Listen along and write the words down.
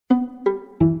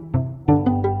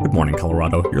Good morning,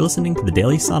 Colorado. You're listening to the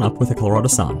Daily Sun Up with the Colorado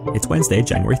Sun. It's Wednesday,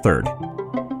 January 3rd.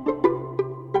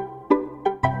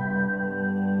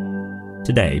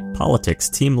 Today, politics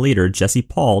team leader Jesse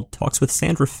Paul talks with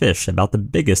Sandra Fish about the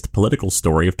biggest political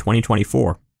story of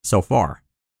 2024 so far.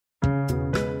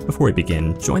 Before we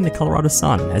begin, join the Colorado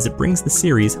Sun as it brings the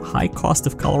series High Cost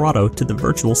of Colorado to the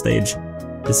virtual stage.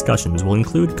 Discussions will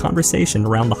include conversation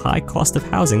around the high cost of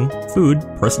housing, food,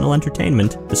 personal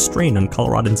entertainment, the strain on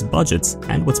Coloradans' budgets,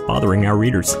 and what's bothering our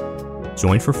readers.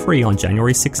 Join for free on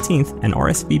January 16th and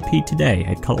RSVP today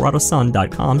at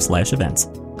coloradosun.com/events.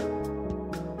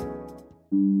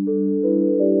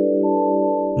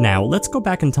 Now, let's go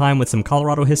back in time with some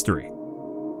Colorado history.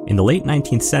 In the late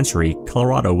 19th century,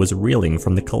 Colorado was reeling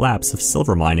from the collapse of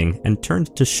silver mining and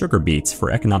turned to sugar beets for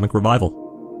economic revival.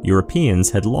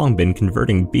 Europeans had long been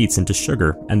converting beets into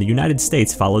sugar, and the United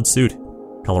States followed suit.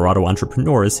 Colorado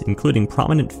entrepreneurs, including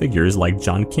prominent figures like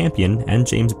John Campion and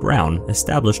James Brown,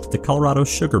 established the Colorado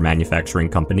Sugar Manufacturing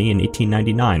Company in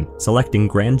 1899, selecting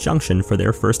Grand Junction for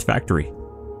their first factory.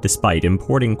 Despite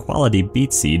importing quality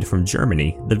beet seed from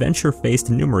Germany, the venture faced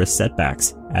numerous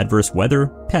setbacks, adverse weather,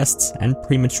 pests, and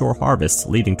premature harvests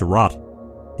leading to rot.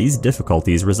 These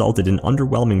difficulties resulted in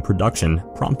underwhelming production,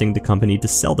 prompting the company to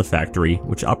sell the factory,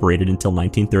 which operated until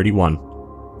 1931.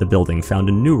 The building found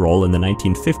a new role in the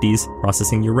 1950s,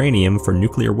 processing uranium for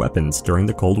nuclear weapons during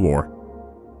the Cold War.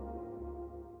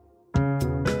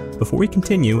 Before we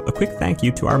continue, a quick thank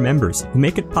you to our members who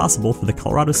make it possible for the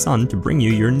Colorado Sun to bring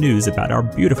you your news about our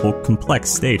beautiful, complex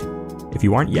state. If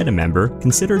you aren't yet a member,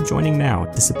 consider joining now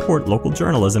to support local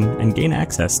journalism and gain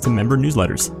access to member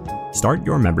newsletters. Start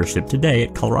your membership today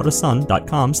at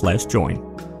coloradosun.com/join.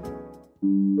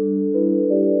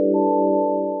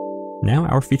 Now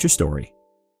our feature story.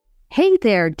 Hey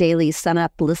there, Daily Sun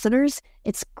Up listeners.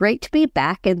 It's great to be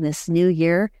back in this new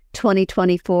year,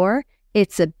 2024.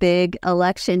 It's a big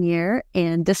election year,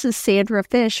 and this is Sandra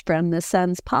Fish from the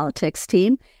Sun's politics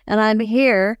team, and I'm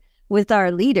here with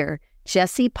our leader,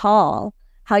 Jesse Paul.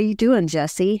 How you doing,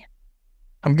 Jesse?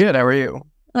 I'm good. How are you?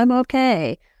 I'm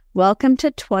okay. Welcome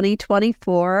to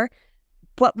 2024.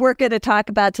 What we're going to talk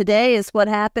about today is what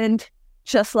happened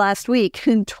just last week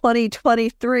in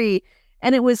 2023,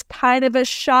 and it was kind of a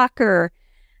shocker,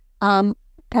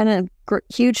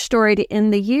 huge story to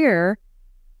end the year.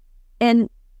 And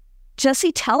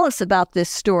Jesse, tell us about this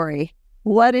story.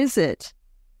 What is it?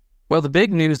 Well, the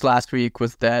big news last week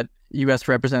was that U.S.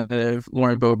 Representative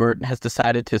Lauren Boebert has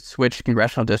decided to switch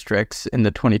congressional districts in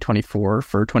the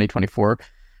 2024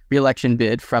 re-election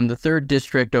bid from the 3rd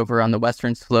District over on the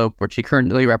Western Slope, which she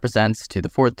currently represents, to the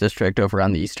 4th District over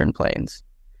on the Eastern Plains.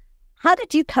 How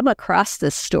did you come across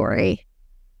this story?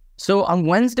 So on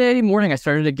Wednesday morning, I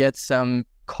started to get some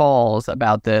calls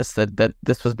about this, that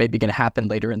this was maybe going to happen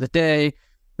later in the day.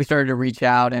 We started to reach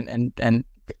out and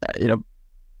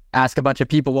ask a bunch of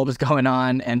people what was going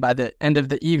on. And by the end of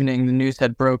the evening, the news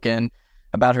had broken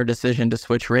about her decision to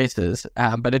switch races.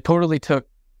 But it totally took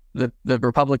the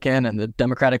Republican and the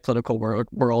Democratic political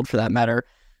world, for that matter,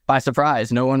 by surprise.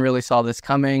 No one really saw this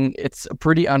coming. It's a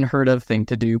pretty unheard of thing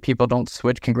to do. People don't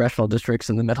switch congressional districts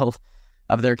in the middle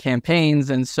of their campaigns.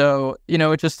 And so,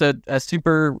 it's just a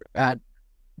super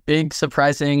big,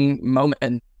 surprising moment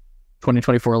in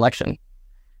 2024 election.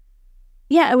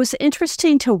 Yeah, it was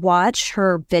interesting to watch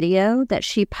her video that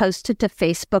she posted to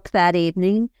Facebook that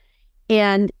evening.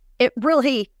 And it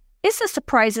really is a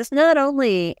surprise. It's not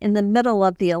only in the middle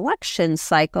of the election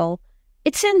cycle,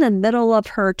 it's in the middle of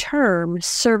her term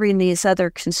serving these other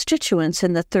constituents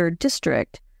in the 3rd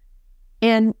District.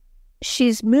 And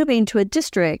she's moving to a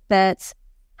district that's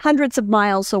hundreds of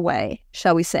miles away,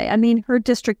 shall we say. I mean, her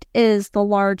district is the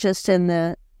largest in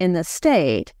the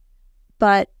state,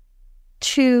 but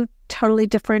two totally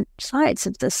different sides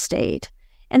of the state.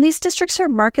 And these districts are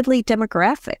markedly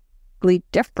demographically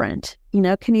different.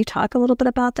 Can you talk a little bit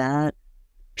about that?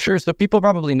 Sure. So people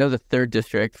probably know the 3rd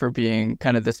District for being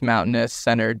kind of this mountainous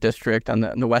center district on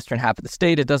the western half of the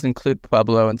state. It does include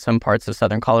Pueblo and some parts of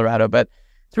southern Colorado, but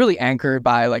it's really anchored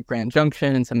by like Grand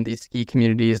Junction and some of these ski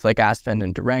communities like Aspen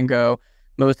and Durango.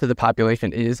 Most of the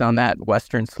population is on that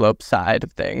western slope side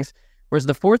of things. Whereas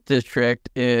the 4th District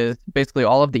is basically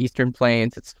all of the Eastern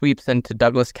Plains. It sweeps into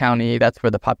Douglas County. That's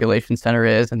where the population center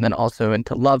is. And then also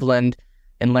into Loveland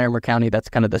in Larimer County. That's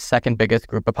kind of the second biggest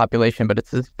group of population. But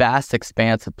it's this vast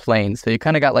expanse of plains. So you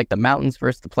kind of got like the mountains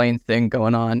versus the plains thing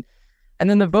going on. And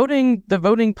then the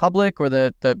voting public, or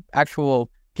the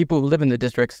actual people who live in the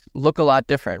districts, look a lot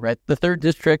different, right? The 3rd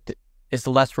District is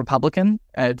less Republican.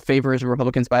 It favors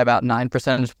Republicans by about 9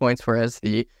 percentage points, whereas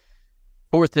the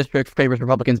 4th district favors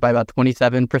Republicans by about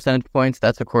 27 percentage points.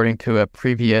 That's according to a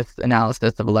previous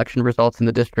analysis of election results in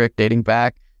the district dating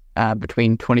back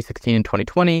between 2016 and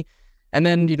 2020. And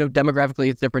then, demographically,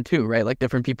 it's different too, right? Like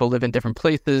different people live in different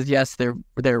places. Yes, they're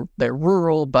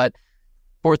rural, but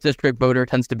 4th district voter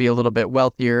tends to be a little bit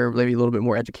wealthier, maybe a little bit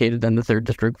more educated than the 3rd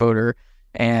district voter.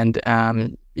 And,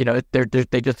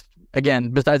 they just, again,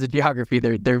 besides the geography,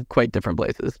 they're quite different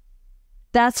places.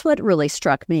 That's what really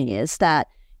struck me, is that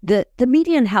the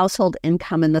median household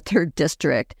income in the 3rd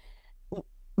district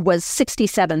was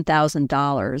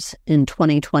 $67,000 in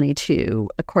 2022,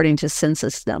 according to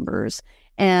census numbers.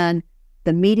 And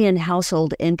the median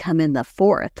household income in the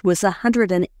 4th was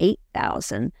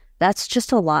 $108,000. That's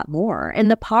just a lot more. And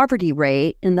the poverty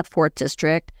rate in the 4th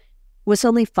district was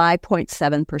only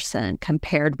 5.7%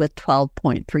 compared with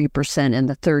 12.3% in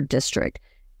the 3rd district.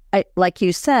 Like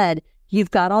you said,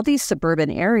 you've got all these suburban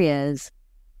areas.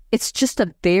 It's just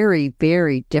a very,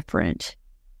 very different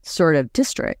sort of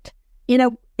district.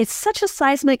 It's such a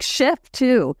seismic shift,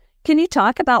 too. Can you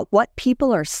talk about what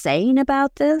people are saying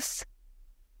about this?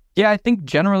 Yeah, I think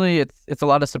generally it's a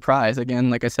lot of surprise. Again,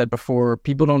 like I said before,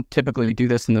 people don't typically do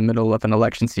this in the middle of an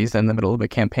election season, in the middle of a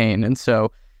campaign. And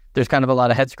so there's kind of a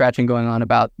lot of head scratching going on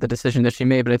about the decision that she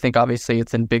made. But I think obviously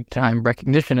it's in big time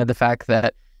recognition of the fact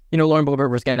that, Lauren Boebert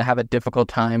was going to have a difficult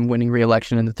time winning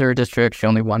re-election in the 3rd district. She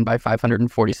only won by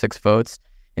 546 votes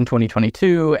in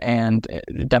 2022. And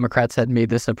Democrats had made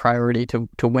this a priority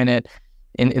to win it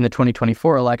in the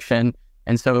 2024 election.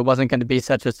 And so it wasn't going to be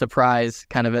such a surprise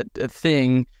kind of a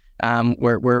thing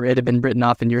where it had been written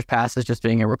off in years past as just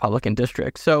being a Republican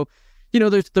district. So,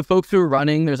 there's the folks who are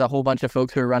running. There's a whole bunch of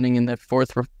folks who are running in the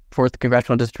fourth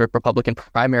Congressional District Republican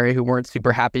primary who weren't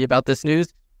super happy about this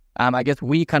news. I guess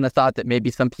we kind of thought that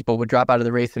maybe some people would drop out of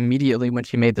the race immediately when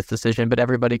she made this decision, but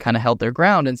everybody kind of held their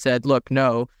ground and said, look,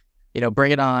 no,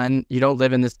 bring it on. You don't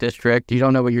live in this district. You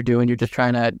don't know what you're doing. You're just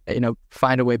trying to,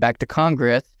 find a way back to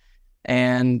Congress.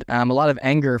 And a lot of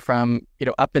anger from,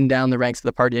 up and down the ranks of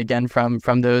the party, again, from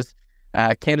those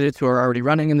candidates who are already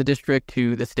running in the district,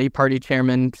 to the state party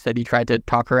chairman said he tried to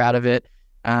talk her out of it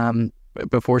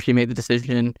before she made the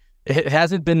decision. It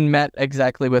hasn't been met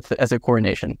exactly as a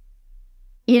coronation.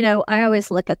 I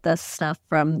always look at this stuff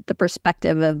from the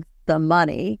perspective of the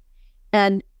money.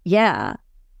 And yeah,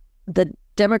 the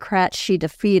Democrat she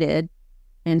defeated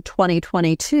in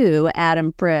 2022,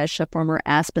 Adam Frisch, a former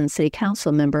Aspen City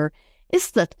Council member,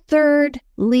 is the 3rd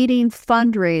leading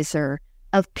fundraiser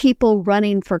of people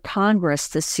running for Congress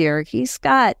this year. He's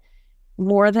got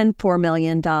more than $4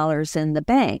 million in the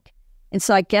bank. And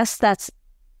so I guess that's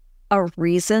a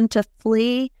reason to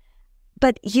flee.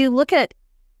 But you look at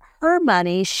her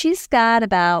money, she's got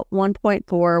about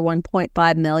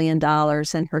 $1.5 million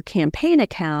in her campaign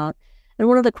account. And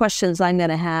one of the questions I'm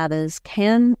going to have is,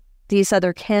 can these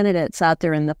other candidates out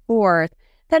there in the 4th,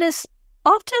 that has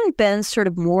often been sort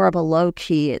of more of a low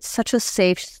key, it's such a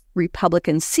safe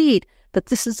Republican seat, but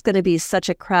this is going to be such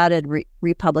a crowded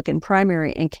Republican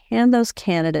primary. And can those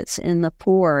candidates in the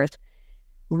 4th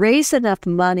raise enough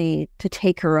money to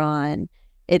take her on?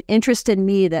 It interested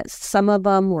me that some of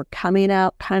them were coming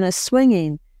out kind of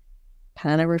swinging,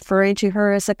 kind of referring to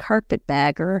her as a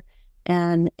carpetbagger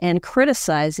and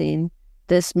criticizing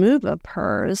this move of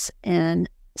hers. And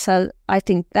so I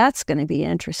think that's going to be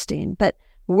interesting. But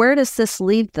where does this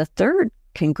leave the 3rd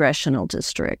congressional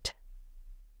district?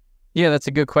 Yeah, that's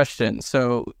a good question.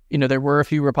 So, there were a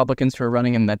few Republicans who were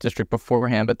running in that district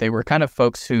beforehand, but they were kind of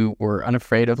folks who were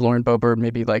unafraid of Lauren Boebert,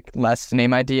 maybe like less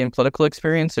name ID and political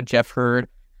experience. So Jeff Hurd,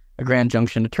 a Grand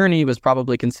Junction attorney, was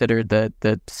probably considered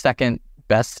the second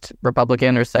best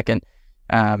Republican, or second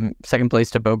place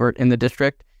to Boebert in the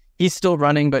district. He's still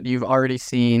running, but you've already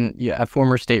seen a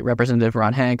former state representative,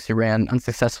 Ron Hanks, who ran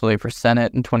unsuccessfully for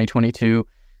Senate in 2022,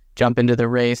 jump into the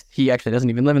race. He actually doesn't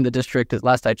even live in the district.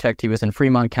 Last I checked, he was in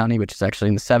Fremont County, which is actually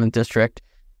in the 7th district.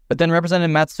 But then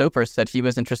Representative Matt Soper said he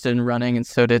was interested in running, and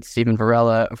so did Stephen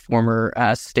Varela, a former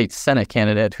state Senate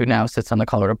candidate who now sits on the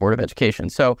Colorado Board of Education.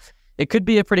 So it could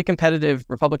be a pretty competitive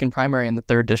Republican primary in the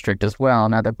 3rd district as well,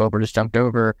 now that Boebert has jumped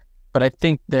over. But I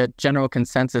think the general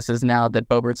consensus is now that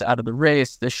Boebert's out of the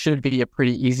race, this should be a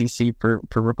pretty easy seat for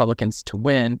Republicans to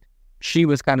win. She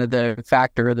was kind of the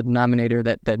factor, the denominator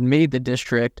that made the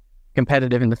district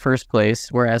competitive in the first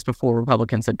place, whereas before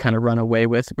Republicans had kind of run away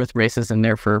with races in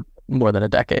there for more than a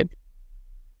decade.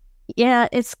 Yeah,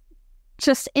 it's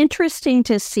just interesting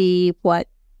to see what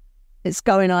is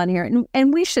going on here.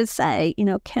 And we should say,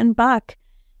 Ken Buck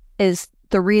is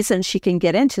the reason she can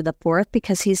get into the 4th,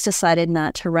 because he's decided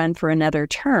not to run for another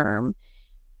term.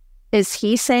 Is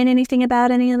he saying anything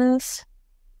about any of this?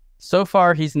 So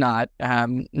far, he's not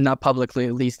publicly,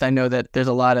 at least. I know that there's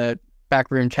a lot of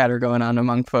backroom chatter going on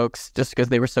among folks just because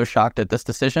they were so shocked at this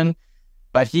decision.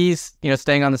 But he's,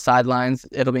 staying on the sidelines.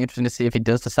 It'll be interesting to see if he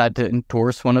does decide to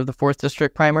endorse one of the 4th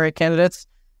District primary candidates.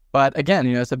 But again,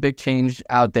 it's a big change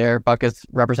out there. Buck has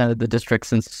represented the district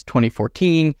since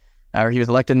 2014, or he was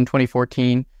elected in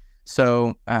 2014.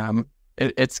 So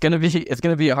it's gonna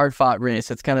be a hard fought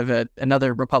race. It's kind of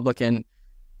another Republican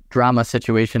drama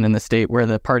situation in the state where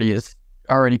the party is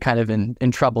already kind of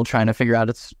in trouble trying to figure out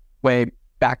its way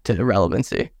back to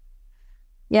relevancy.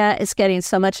 Yeah, it's getting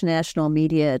so much national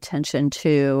media attention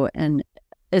too, and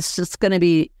it's just going to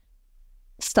be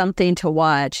something to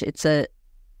watch.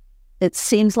 It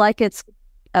seems like it's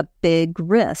a big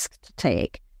risk to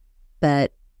take,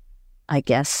 but I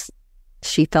guess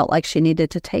she felt like she needed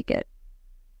to take it.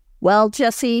 Well,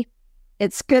 Jesse,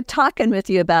 it's good talking with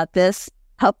you about this.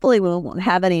 Hopefully we won't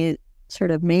have any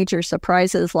sort of major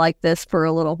surprises like this for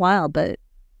a little while, but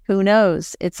who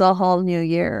knows? It's a whole new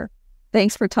year.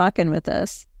 Thanks for talking with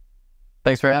us.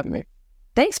 Thanks for having me.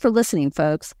 Thanks for listening,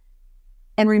 folks.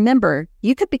 And remember,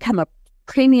 you could become a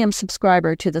premium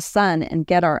subscriber to The Sun and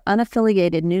get our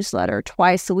unaffiliated newsletter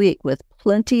twice a week with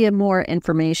plenty of more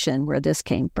information where this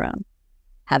came from.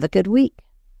 Have a good week.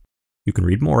 You can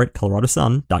read more at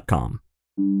coloradosun.com.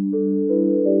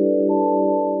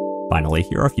 Finally,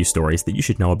 here are a few stories that you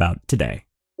should know about today.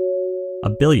 A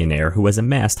billionaire who has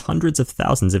amassed hundreds of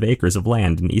thousands of acres of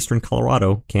land in eastern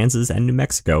Colorado, Kansas, and New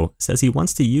Mexico says he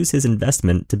wants to use his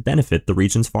investment to benefit the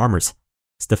region's farmers.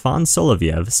 Stefan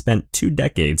Soloviev spent 2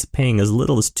 decades paying as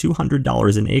little as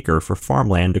 $200 an acre for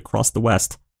farmland across the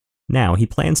West. Now he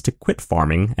plans to quit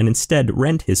farming and instead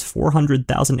rent his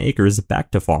 400,000 acres back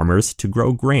to farmers to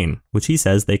grow grain, which he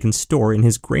says they can store in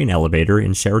his grain elevator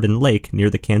in Sheridan Lake near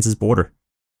the Kansas border.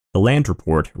 The Land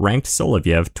Report ranked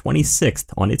Soloviev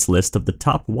 26th on its list of the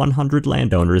top 100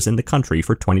 landowners in the country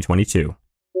for 2022.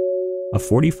 A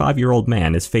 45-year-old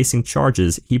man is facing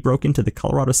charges he broke into the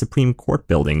Colorado Supreme Court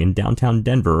building in downtown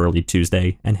Denver early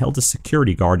Tuesday and held a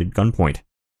security guard at gunpoint.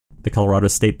 The Colorado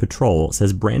State Patrol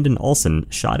says Brandon Olson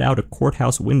shot out a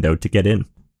courthouse window to get in.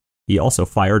 He also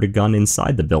fired a gun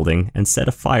inside the building and set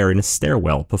a fire in a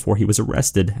stairwell before he was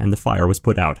arrested and the fire was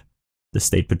put out. The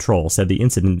State Patrol said the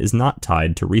incident is not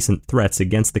tied to recent threats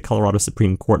against the Colorado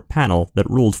Supreme Court panel that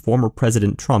ruled former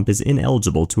President Trump is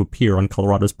ineligible to appear on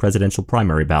Colorado's presidential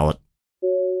primary ballot.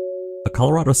 A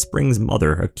Colorado Springs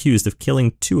mother accused of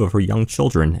killing 2 of her young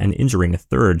children and injuring a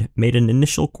third made an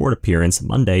initial court appearance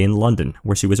Monday in London,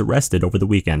 where she was arrested over the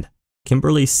weekend.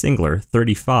 Kimberly Singler,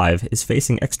 35, is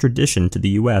facing extradition to the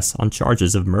U.S. on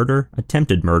charges of murder,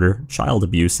 attempted murder, child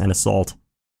abuse, and assault.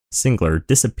 Singler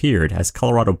disappeared as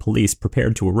Colorado police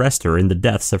prepared to arrest her in the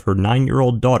deaths of her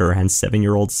 9-year-old daughter and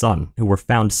 7-year-old son, who were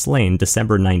found slain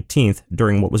December 19th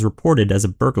during what was reported as a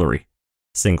burglary.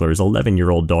 Singler's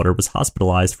 11-year-old daughter was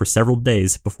hospitalized for several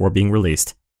days before being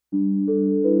released.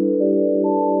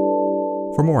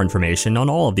 For more information on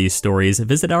all of these stories,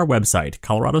 visit our website,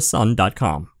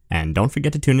 coloradosun.com, and don't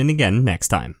forget to tune in again next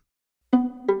time.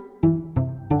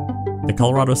 The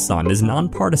Colorado Sun is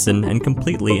nonpartisan and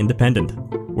completely independent.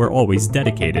 We're always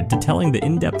dedicated to telling the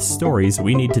in-depth stories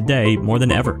we need today more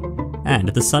than ever. And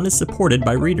the Sun is supported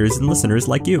by readers and listeners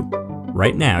like you.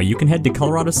 Right now, you can head to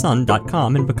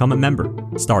coloradosun.com and become a member,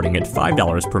 starting at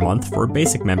 $5 per month for a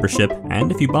basic membership, and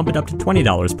if you bump it up to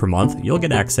 $20 per month, you'll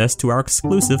get access to our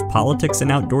exclusive politics and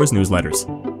outdoors newsletters.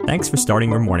 Thanks for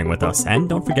starting your morning with us, and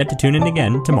don't forget to tune in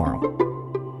again tomorrow.